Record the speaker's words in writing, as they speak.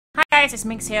Guys, it's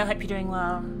Minx here, hope you're doing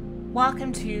well.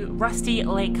 Welcome to Rusty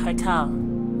Lake Hotel.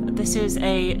 This is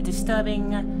a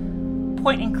disturbing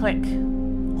point-and-click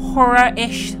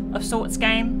horror-ish of sorts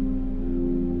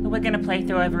game that we're going to play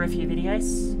through over a few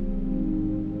videos.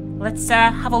 Let's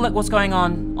have a look what's going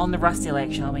on the Rusty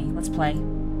Lake, shall we? Let's play.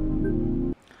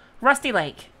 Rusty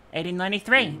Lake,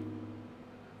 1893.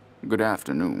 Good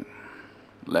afternoon.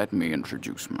 Let me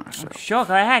introduce myself. Sure,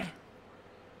 go ahead.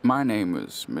 My name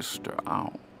is Mr.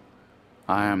 Owl.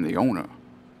 I am the owner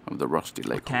of the Rusty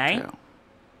Lake Hotel.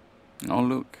 Oh,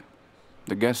 look.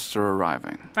 The guests are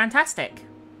arriving. Fantastic.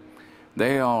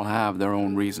 They all have their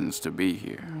own reasons to be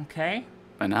here. Okay.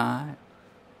 And I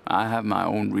have my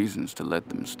own reasons to let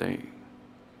them stay.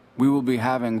 We will be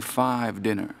having 5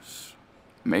 dinners.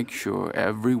 Make sure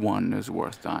everyone is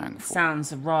worth dying for.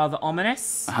 Sounds rather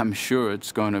ominous. I'm sure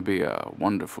it's going to be a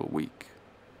wonderful week.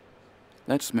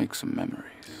 Let's make some memories.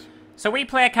 So we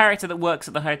play a character that works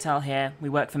at the hotel here. We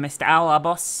work for Mr. Owl, our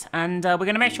boss, and we're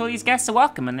going to make sure these guests are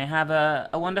welcome and they have a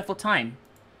wonderful time.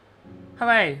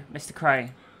 Hello, Mr. Crow.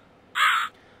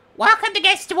 Welcome the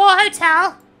guests to our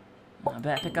hotel. I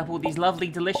better pick up all these lovely,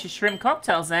 delicious shrimp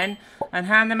cocktails then and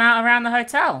hand them out around the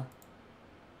hotel.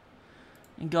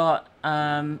 We got,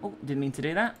 oh, didn't mean to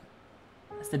do that.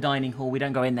 That's the dining hall. We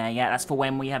don't go in there yet. That's for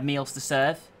when we have meals to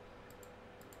serve.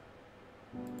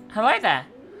 Hello there.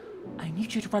 I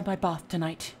need you to run my bath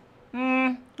tonight.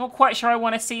 Not quite sure I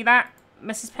want to see that,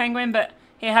 Mrs. Penguin, but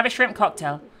here, have a shrimp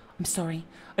cocktail. I'm sorry,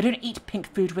 I don't eat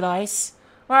pink food with eyes.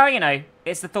 Well, you know,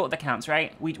 it's the thought that counts,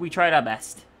 right? We tried our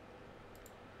best.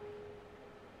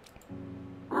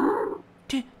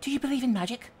 Do you believe in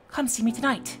magic? Come see me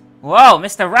tonight. Whoa,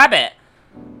 Mr. Rabbit!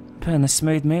 Putting the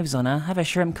smooth moves on her. Have a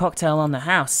shrimp cocktail on the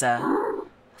house, sir.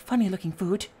 Funny looking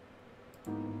food.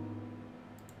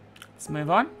 Let's move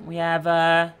on. We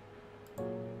have,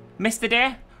 Mr.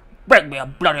 Deer? Bring me a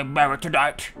Bloody Mary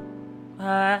tonight.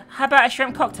 How about a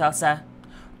shrimp cocktail, sir?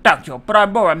 Thank you, but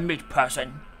I'm more a meat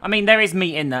person. I mean, there is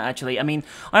meat in that, actually. I mean,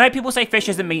 I know people say fish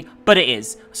isn't meat, but it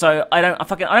is. So, I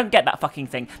don't get that fucking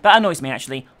thing. That annoys me,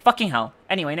 actually. Fucking hell.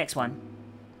 Anyway, next one.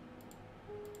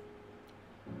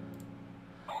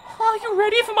 Are you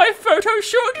ready for my photo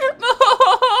shoot?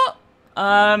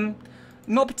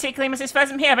 Not particularly, Mrs.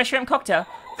 Pheasant. Here, have a shrimp cocktail.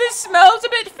 This smells a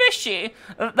bit fishy.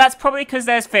 That's probably because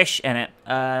there's fish in it,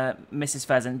 Mrs.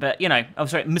 Pheasant. But, you know, oh,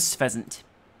 sorry, Miss Pheasant.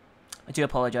 I do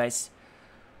apologise.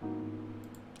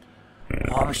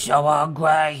 I'm so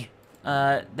hungry.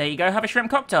 There you go. Have a shrimp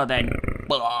cocktail, then.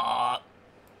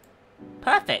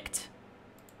 Perfect.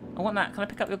 I want that. Can I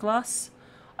pick up your glass?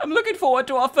 I'm looking forward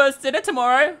to our first dinner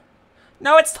tomorrow.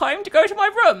 Now it's time to go to my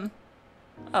room.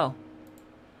 Oh.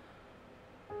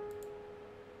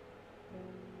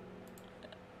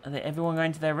 Are everyone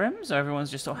going to their rooms, or everyone's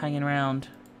just sort of hanging around?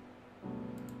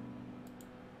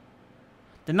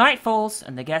 The night falls,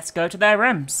 and the guests go to their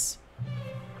rooms.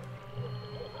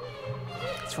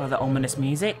 It's rather ominous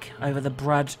music over the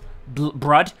blood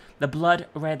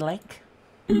red lake.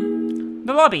 The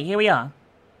lobby, here we are.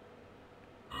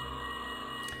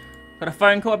 Got a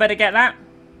phone call, I better get that.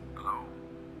 Hello.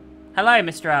 Hello,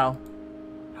 Mr. Owl.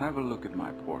 Have a look at my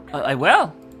portrait. I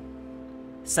will.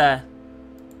 Sir.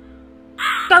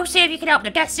 Go see if you can help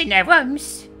the guests in their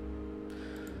rooms.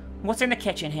 What's in the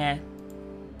kitchen here?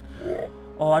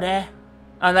 Order.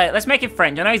 Oh, no, let's make him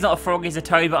French. I know he's not a frog, he's a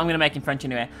toad, but I'm going to make him French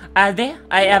anyway. There,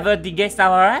 I have the guests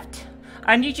arrived.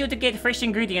 I need you to get fresh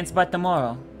ingredients by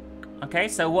tomorrow. Okay,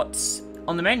 so what's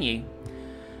on the menu?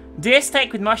 Deer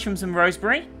steak with mushrooms and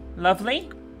rosemary. Lovely.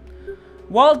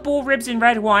 Wild boar ribs in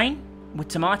red wine with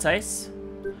tomatoes.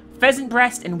 Pheasant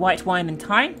breast in white wine and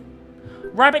thyme.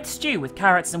 Rabbit stew with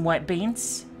carrots and white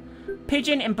beans.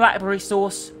 Pigeon in blackberry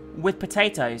sauce with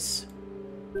potatoes.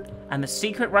 And the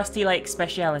secret Rusty Lake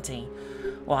speciality.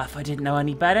 Well, if I didn't know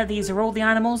any better, these are all the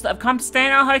animals that have come to stay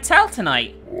in our hotel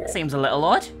tonight. Seems a little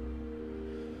odd.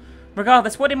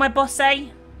 Regardless, what did my boss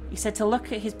say? He said to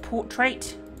look at his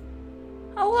portrait.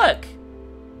 Oh, look.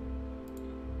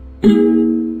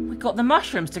 We got the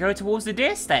mushrooms to go towards the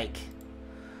deer steak.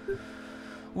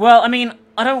 Well, I mean,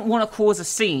 I don't want to cause a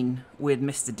scene with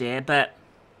Mr. Deer, but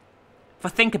if I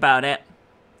think about it,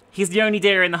 he's the only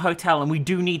deer in the hotel, and we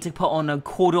do need to put on a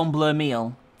cordon bleu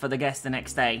meal for the guests the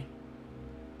next day.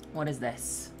 What is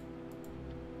this?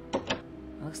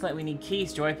 Looks like we need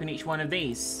keys to open each one of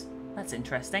these. That's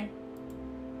interesting.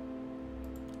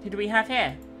 Who do we have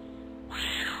here?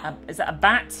 Is that a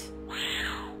bat?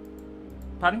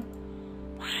 Pardon?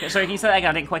 Sorry, can you say that again?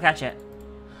 I didn't quite catch it.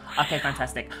 Okay,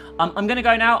 fantastic. I'm gonna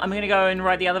go now. I'm gonna go and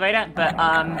ride the elevator. But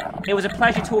it was a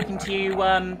pleasure talking to you.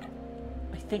 I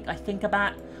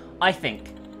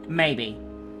think maybe.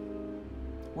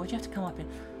 Why'd you have to come up in?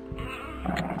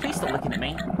 Please stop looking at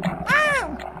me.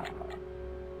 Ow!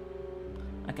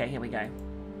 Okay, here we go.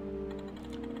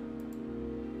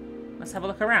 Let's have a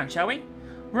look around, shall we?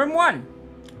 Room 1.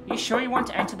 You sure you want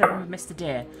to enter the room with Mr.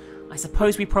 Deer? I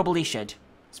suppose we probably should.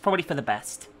 It's probably for the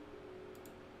best.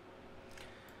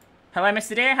 Hello,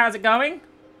 Mr. Deer. How's it going?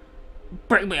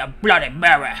 Bring me a Bloody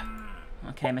Mary.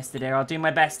 Okay, Mr. Deer. I'll do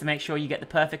my best to make sure you get the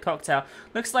perfect cocktail.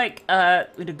 Looks like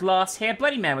with a glass here.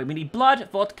 Bloody Mary. We need blood,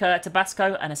 vodka,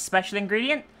 Tabasco, and a special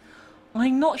ingredient.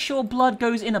 I'm not sure blood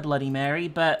goes in a Bloody Mary,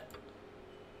 but,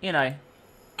 you know.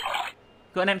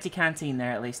 Got an empty canteen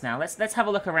there at least now. Let's have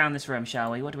a look around this room,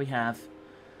 shall we? What do we have?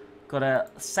 Got a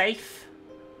safe.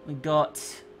 We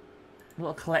got a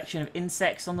little collection of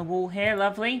insects on the wall here.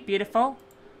 Lovely. Beautiful.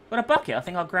 Got a bucket. I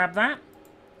think I'll grab that.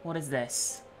 What is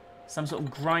this? Some sort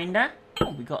of grinder.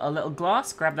 Oh, we got a little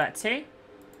glass. Grab that too.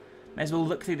 May as well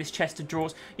look through this chest of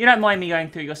drawers. You don't mind me going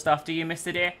through your stuff, do you,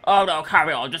 Mr. Deer? Oh, no,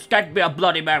 carry on. Just get me a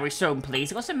Bloody Mary soon,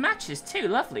 please. I've got some matches too.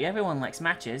 Lovely. Everyone likes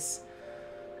matches.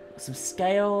 Got some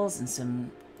scales and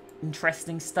some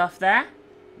interesting stuff there.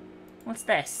 What's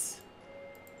this?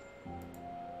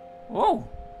 Whoa.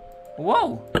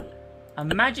 Whoa. A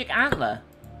magic antler.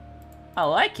 I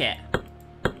like it.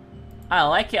 I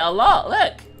like it a lot.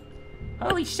 Look.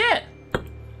 Holy shit.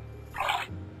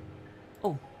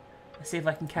 Oh. Let's see if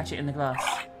I can catch it in the glass.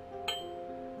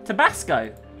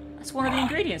 Tabasco. That's one of the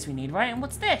ingredients we need, right? And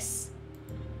what's this?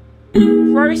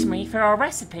 Rosemary for our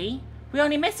recipe. We're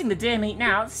only missing the deer meat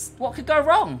now. What could go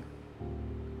wrong?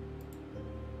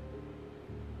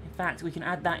 In fact, we can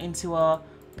add that into our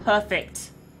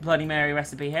perfect Bloody Mary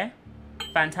recipe here.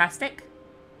 Fantastic.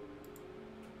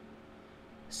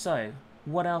 So,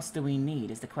 what else do we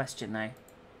need is the question though.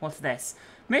 What's this?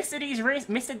 Mr.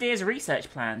 Deer's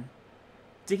research plan.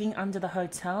 Digging under the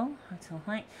hotel. Hotel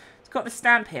height. It's got the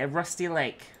stamp here, Rusty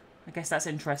Lake. I guess that's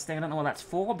interesting. I don't know what that's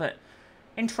for, but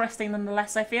interesting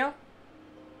nonetheless, I feel.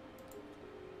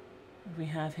 What do we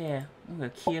have here? Ooh, a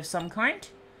key of some kind.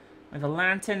 We have a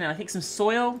lantern and I think some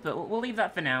soil, but we'll leave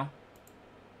that for now.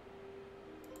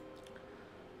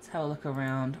 Let's have a look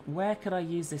around. Where could I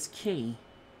use this key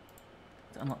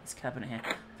to unlock this cabinet here?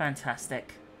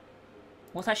 Fantastic.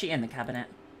 What's actually in the cabinet?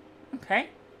 Okay.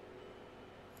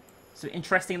 So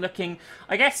interesting looking.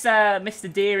 I guess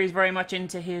Mr. Deer is very much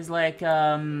into his like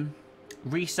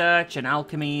research and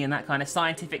alchemy and that kind of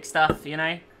scientific stuff, you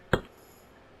know.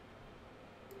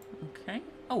 Okay.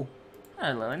 Oh,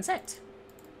 hello, little insect.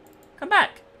 Come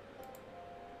back.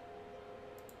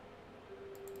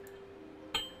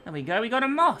 There we go. We got a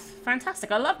moth.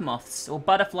 Fantastic. I love moths. Or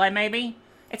butterfly, maybe.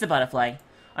 It's a butterfly.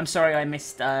 I'm sorry I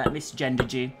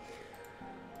misgendered you.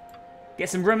 Get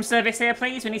some room service here,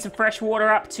 please. We need some fresh water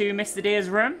up to Mr. Deer's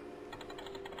room.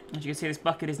 As you can see, this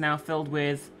bucket is now filled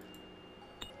with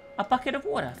a bucket of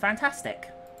water. Fantastic.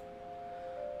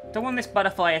 Don't want this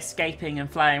butterfly escaping and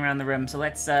flying around the room, so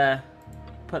let's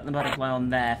put the butterfly on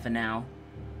there for now.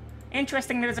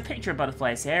 Interesting that there's a picture of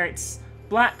butterflies here. It's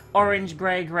black, orange,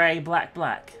 grey, grey, black,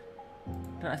 black.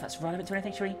 Don't know if that's relevant to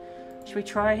anything. Should we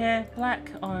try here?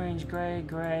 Black, orange, grey,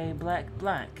 grey, black,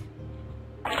 black.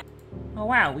 Oh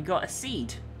wow, we got a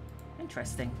seed.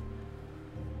 Interesting.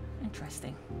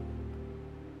 Interesting.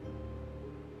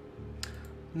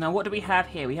 Now what do we have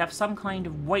here? We have some kind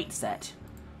of weight set.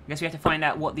 I guess we have to find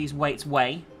out what these weights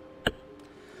weigh.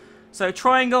 So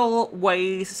triangle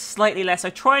weighs slightly less. So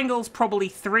triangle's probably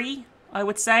 3, I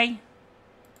would say.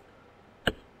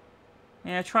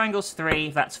 Yeah, triangle's 3,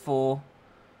 if that's 4.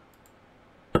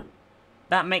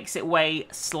 That makes it weigh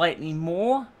slightly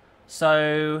more.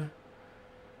 So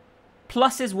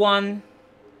plus is 1.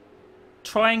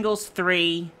 Triangle's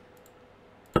 3.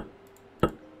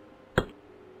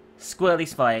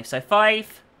 Squirrely's 5. So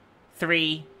 5,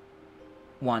 3,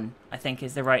 1, I think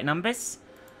is the right numbers.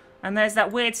 And there's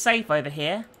that weird safe over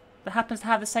here that happens to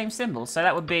have the same symbol. So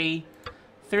that would be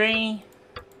 3,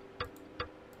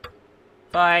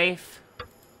 5,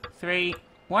 3,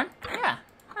 1. Yeah,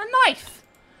 a knife.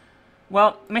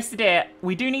 Well, Mr. Deer,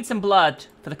 we do need some blood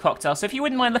for the cocktail. So if you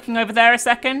wouldn't mind looking over there a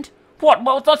second.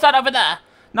 What's that over there?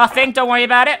 Nothing, don't worry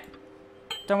about it.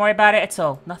 Don't worry about it at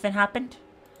all. Nothing happened.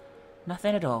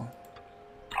 Nothing at all.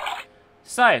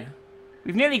 So,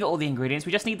 we've nearly got all the ingredients.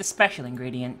 We just need the special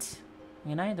ingredient.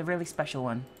 You know, the really special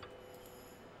one.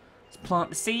 Let's plant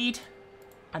the seed.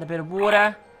 Add a bit of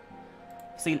water.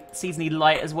 Seeds need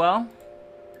light as well.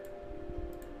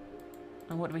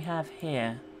 And what do we have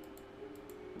here?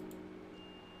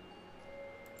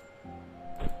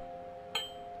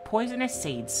 Poisonous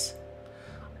seeds.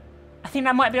 I think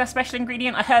that might be our special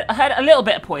ingredient. I heard a little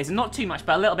bit of poison. Not too much,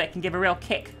 but a little bit can give a real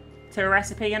kick to a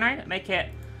recipe, you know? Make it,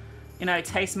 you know,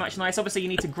 taste much nice. Obviously, you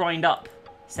need to grind up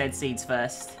said seeds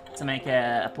first to make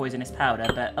a poisonous powder,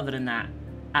 but other than that,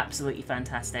 absolutely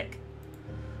fantastic.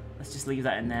 Let's just leave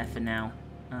that in there for now.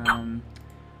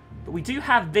 But we do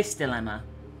have this dilemma.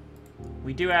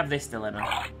 We do have this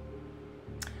dilemma.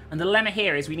 And the dilemma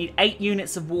here is we need 8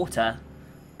 units of water,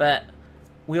 but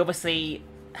we obviously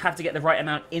have to get the right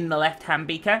amount in the left-hand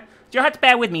beaker. You'll have to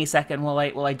bear with me a second while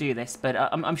I do this, but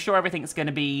I'm sure everything's going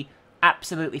to be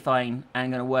absolutely fine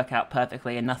and going to work out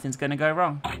perfectly and nothing's going to go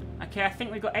wrong. Okay, I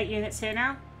think we've got 8 units here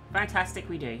now. Fantastic,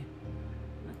 we do.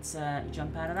 Let's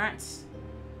jump out of that.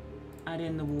 Add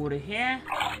in the water here.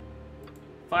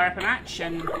 Fire up a match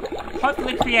and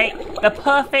hopefully create the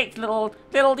perfect little,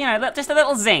 you know, just a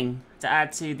little zing to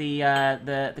add to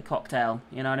the cocktail.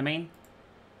 You know what I mean?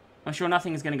 I'm sure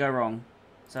nothing is going to go wrong.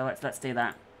 So let's do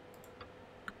that.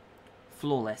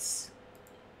 Flawless.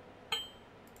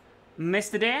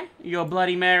 Mr. Deer, your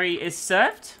Bloody Mary is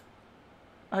served.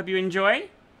 I hope you enjoy.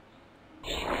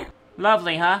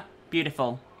 Lovely, huh?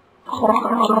 Beautiful.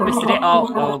 Mr. Deer,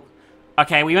 oh.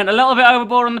 Okay, we went a little bit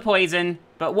overboard on the poison,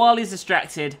 but while he's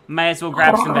distracted, may as well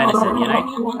grab some venison, you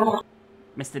know?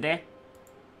 Mr. Deer.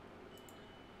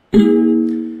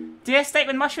 Deer steak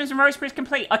with mushrooms and rosemary is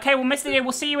complete. Okay, well, Mr. Deer,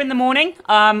 we'll see you in the morning.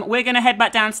 We're going to head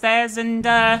back downstairs and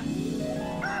have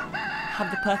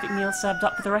the perfect meal served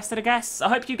up for the rest of the guests. I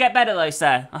hope you get better, though,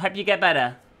 sir. I hope you get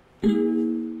better.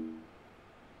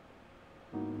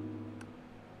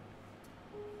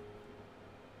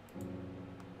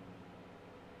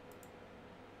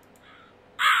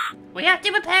 We have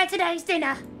to prepare today's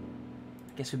dinner.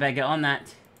 Guess we better get on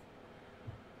that.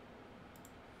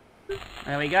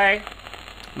 There we go.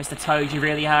 Mr. Toad, you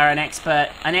really are an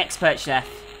expert chef.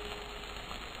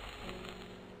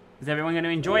 Is everyone going to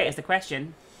enjoy it is the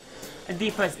question. The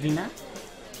first dinner.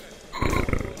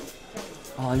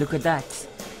 Oh, look at that.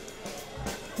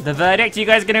 The verdict, you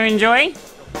guys going to enjoy?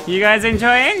 You guys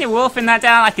enjoying? You're wolfing that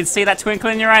down. I can see that twinkle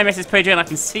in your eye, Mrs. Pigeon. I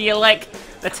can see you like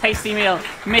the tasty meal.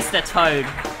 Mr. Toad.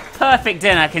 Perfect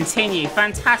dinner. Continue.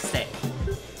 Fantastic.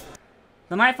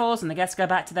 The night falls and the guests go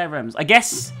back to their rooms. I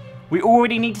guess we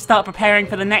already need to start preparing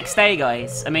for the next day,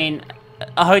 guys. I mean,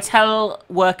 a hotel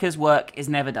worker's work is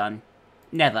never done.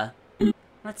 Never.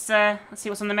 Let's see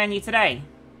what's on the menu today.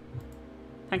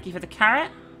 Thank you for the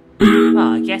carrot.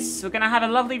 Oh, I guess we're going to have a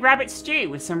lovely rabbit stew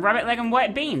with some rabbit leg and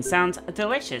white beans. Sounds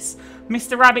delicious.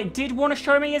 Mr. Rabbit did want to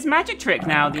show me his magic trick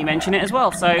now that you mention it as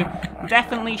well, so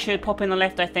definitely should pop in the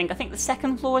lift, I think. I think the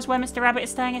second floor is where Mr. Rabbit is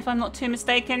staying, if I'm not too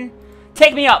mistaken.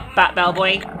 Take me up, Bat Bell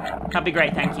Boy. That'd be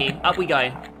great, thank you. Up we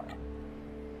go.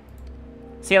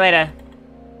 See you later.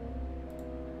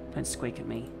 Don't squeak at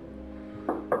me.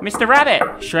 Mr.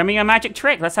 Rabbit, show me your magic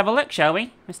trick. Let's have a look, shall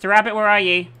we? Mr. Rabbit, where are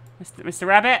you? Mr.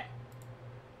 Rabbit?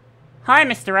 Hi,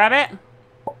 Mr. Rabbit.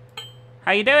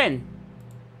 How you doing?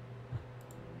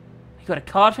 You got a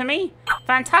card for me?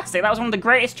 Fantastic. That was one of the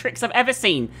greatest tricks I've ever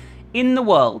seen in the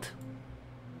world.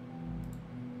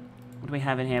 What do we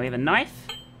have in here? We have a knife.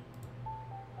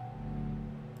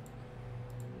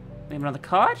 We have another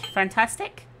card.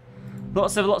 Fantastic.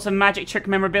 Lots of magic trick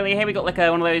memorabilia here. We got like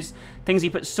one of those things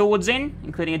you put swords in,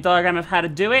 including a diagram of how to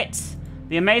do it.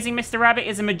 The amazing Mr. Rabbit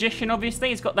is a magician, obviously.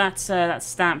 He's got that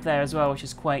stamp there as well, which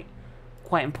is quite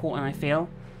important, I feel.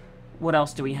 What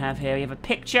else do we have here? We have a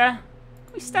picture.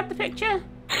 Can we stab the picture?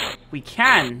 We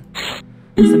can.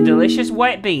 Some delicious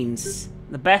white beans.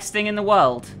 The best thing in the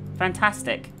world.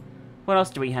 Fantastic. What else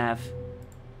do we have?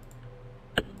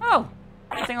 Oh,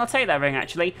 I think I'll take that ring,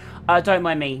 actually. Don't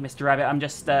mind me, Mr. Rabbit. I'm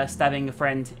just stabbing a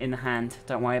friend in the hand.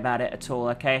 Don't worry about it at all,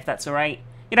 okay? If that's all right.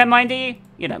 You don't mind, do you?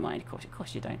 You don't mind, of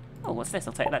course you don't. Oh, what's this?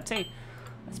 I'll take that too.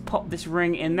 Let's pop this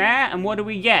ring in there, and what do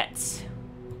we get?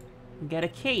 We get a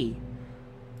key.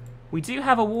 We do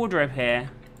have a wardrobe here.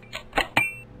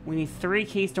 We need 3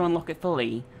 keys to unlock it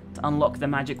fully to unlock the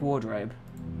magic wardrobe.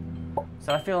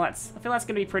 So I feel that's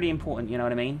gonna be pretty important. You know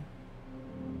what I mean?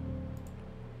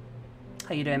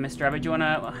 How you doing, Mr. Rabbit? Do you want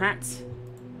a hat?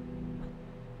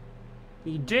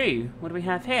 You do. What do we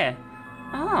have here?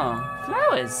 Oh,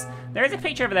 flowers. There is a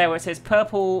picture over there where it says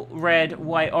purple, red,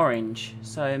 white, orange.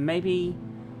 So maybe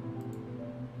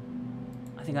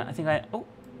I think I. Oh,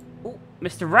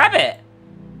 Mr. Rabbit.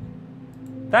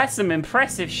 That's some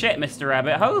impressive shit, Mr.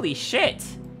 Rabbit. Holy shit.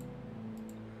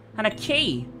 And a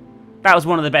key. That was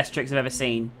one of the best tricks I've ever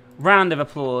seen. Round of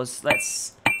applause.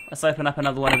 Let's open up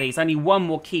another one of these. Only one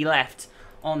more key left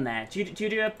on there. Do you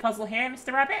do a puzzle here,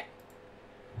 Mr. Rabbit?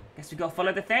 Guess we gotta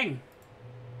follow the thing.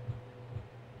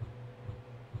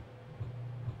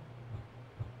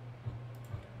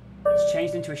 It's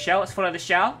changed into a shell. Let's follow the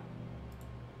shell.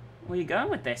 Where are you going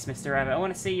with this, Mr. Rabbit? I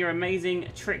want to see your amazing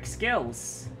trick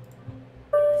skills.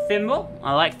 Thimble.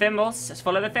 I like thimbles. Let's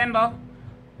follow the thimble.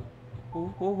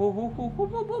 Ooh, ooh, ooh, ooh, ooh,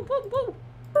 ooh, ooh, ooh, ooh.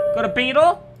 Got a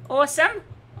beetle. Awesome.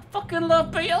 I fucking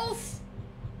love beetles.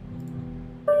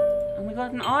 And we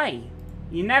got an eye.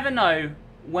 You never know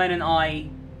when an eye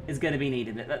is going to be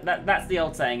needed. That's the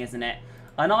old saying, isn't it?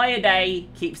 An eye a day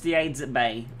keeps the AIDS at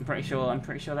bay. I'm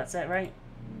pretty sure that's it, right?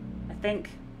 I think.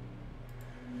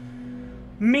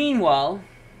 Meanwhile,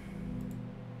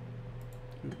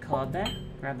 the card there.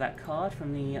 Grab that card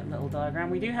from the little diagram.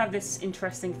 We do have this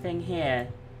interesting thing here.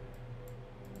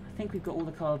 I think we've got all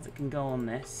the cards that can go on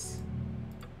this.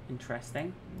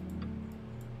 Interesting.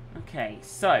 Okay,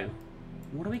 so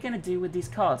what are we going to do with these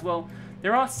cards? Well,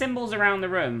 there are symbols around the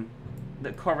room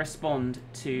that correspond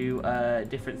to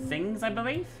different things, I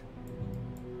believe.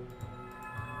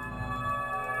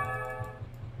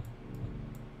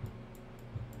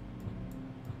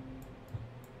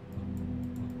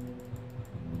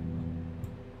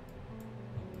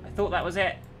 I thought that was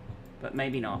it, but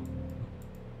maybe not.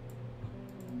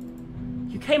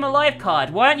 You came alive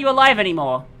card. Why aren't you alive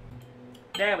anymore?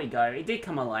 There we go. It did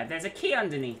come alive. There's a key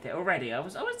underneath it already. I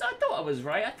thought I was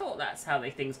right. I thought that's how the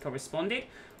things corresponded.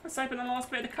 Let's open the last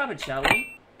bit of the cupboard, shall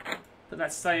we? Put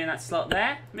that stone in that slot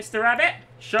there. Mr. Rabbit,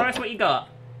 show us what you got.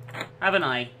 Have an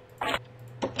eye.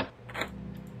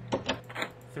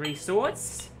 3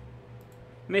 swords.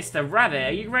 Mr. Rabbit,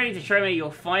 are you ready to show me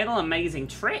your final amazing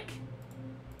trick?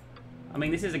 I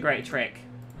mean, this is a great trick.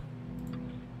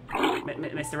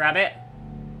 Mr. Rabbit?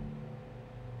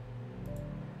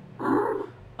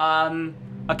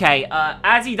 Okay,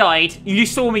 as he died, you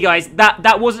saw me, guys.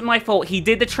 That wasn't my fault. He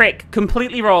did the trick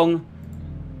completely wrong.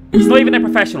 He's not even a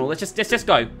professional. Let's just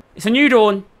go. It's a new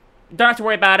dawn. Don't have to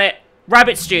worry about it.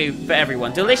 Rabbit stew for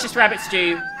everyone. Delicious rabbit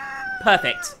stew.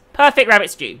 Perfect. Perfect rabbit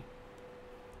stew.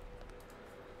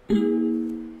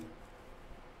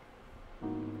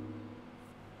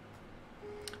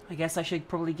 I guess I should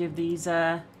probably give these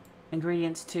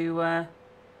ingredients to... oh,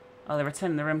 they're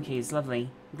returning the room keys.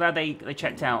 Lovely. I'm glad they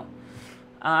checked out.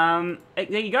 There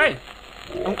you go.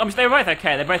 They were both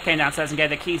okay. They both came downstairs and gave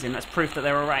their keys in. That's proof that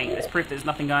they were right. That's proof that there's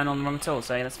nothing going on wrong at all,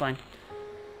 so yeah, that's fine.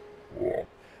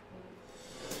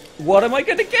 What am I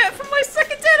going to get for my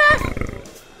second dinner?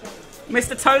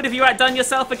 Mr. Toad, have you outdone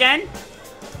yourself again?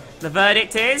 The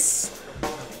verdict is...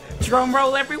 Drum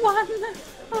roll, everyone.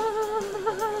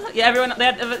 Yeah, everyone,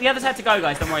 the others had to go,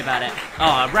 guys. Don't worry about it.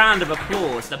 Oh, a round of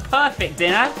applause. The perfect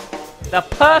dinner. The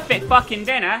perfect fucking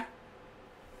dinner.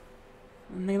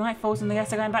 And the night falls and the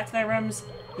guests are going back to their rooms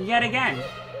yet again.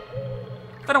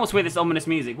 I don't know what's with this ominous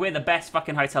music. We're the best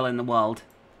fucking hotel in the world.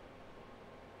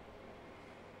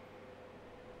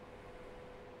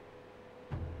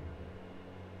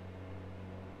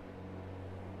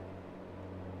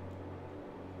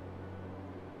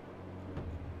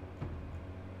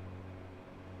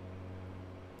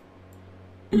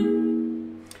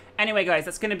 Anyway, guys,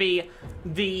 that's going to be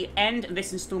the end of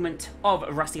this installment of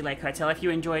Rusty Lake Hotel. If you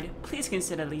enjoyed, please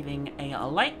consider leaving a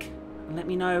like and let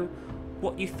me know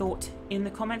what you thought in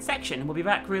the comment section. We'll be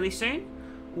back really soon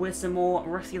with some more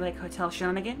Rusty Lake Hotel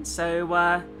shenanigans. So,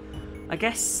 I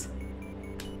guess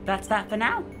that's that for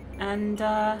now. And,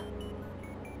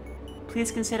 please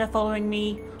consider following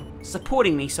me,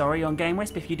 supporting me, sorry, on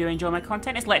GameWisp if you do enjoy my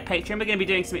content. It's like Patreon. We're going to be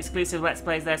doing some exclusive Let's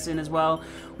Plays there soon as well,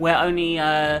 where only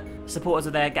supporters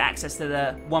are there get access to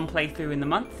the one playthrough in the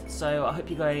month. So I hope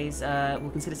you guys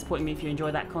will consider supporting me if you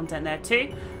enjoy that content there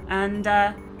too. And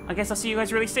I guess I'll see you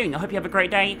guys really soon. I hope you have a great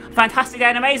day, fantastic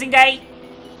day, an amazing day.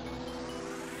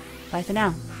 Bye for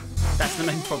now. That's the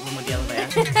main problem with the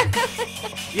elevator.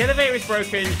 The elevator is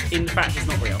broken, in fact it's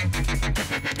not real.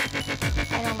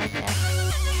 I don't like that.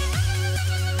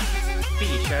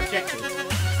 Beach, your objectives.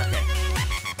 Okay.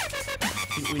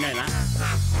 We know that.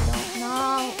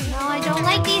 No, I don't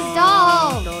like these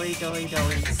dolls. Dollies.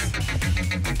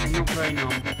 They're not very nom.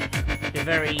 They're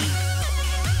very...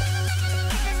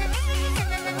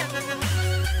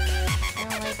 I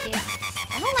don't like it.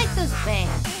 I don't like those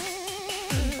bangs.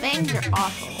 Those bangs are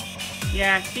awful.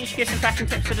 Yeah, can you give some fashion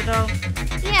tips to the doll?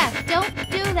 Yeah, don't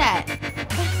do that.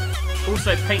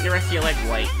 Also, paint the rest of your leg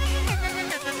white.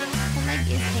 The leg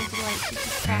is painted white, it's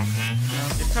just cracked.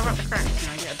 Just cover up the cracks, you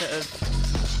know, get a bit of